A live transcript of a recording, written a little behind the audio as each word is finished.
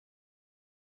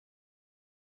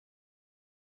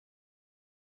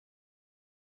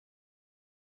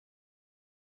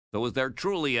So is there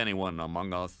truly anyone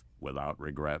among us without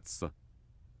regrets?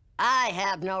 I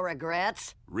have no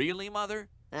regrets. Really, Mother?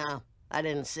 No, I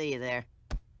didn't see you there.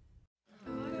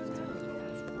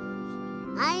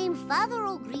 I'm Father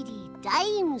O'Grady.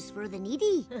 Dimes for the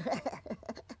needy.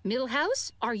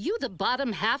 Millhouse, are you the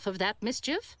bottom half of that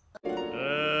mischief?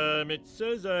 It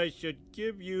says I should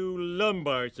give you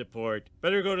lumbar support.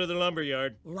 Better go to the lumber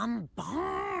yard.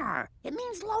 Lumbar. It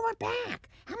means lower back.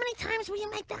 How many times will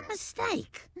you make that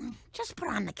mistake? Just put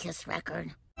on the KISS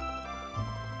record.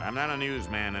 I'm not a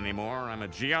newsman anymore. I'm a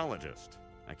geologist.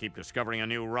 I keep discovering a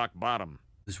new rock bottom.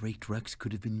 Those raked rocks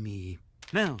could have been me.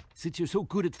 Now, since you're so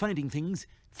good at finding things,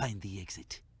 find the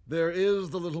exit. There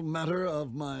is the little matter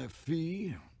of my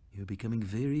fee. You're becoming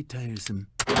very tiresome.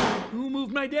 Who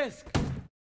moved my desk?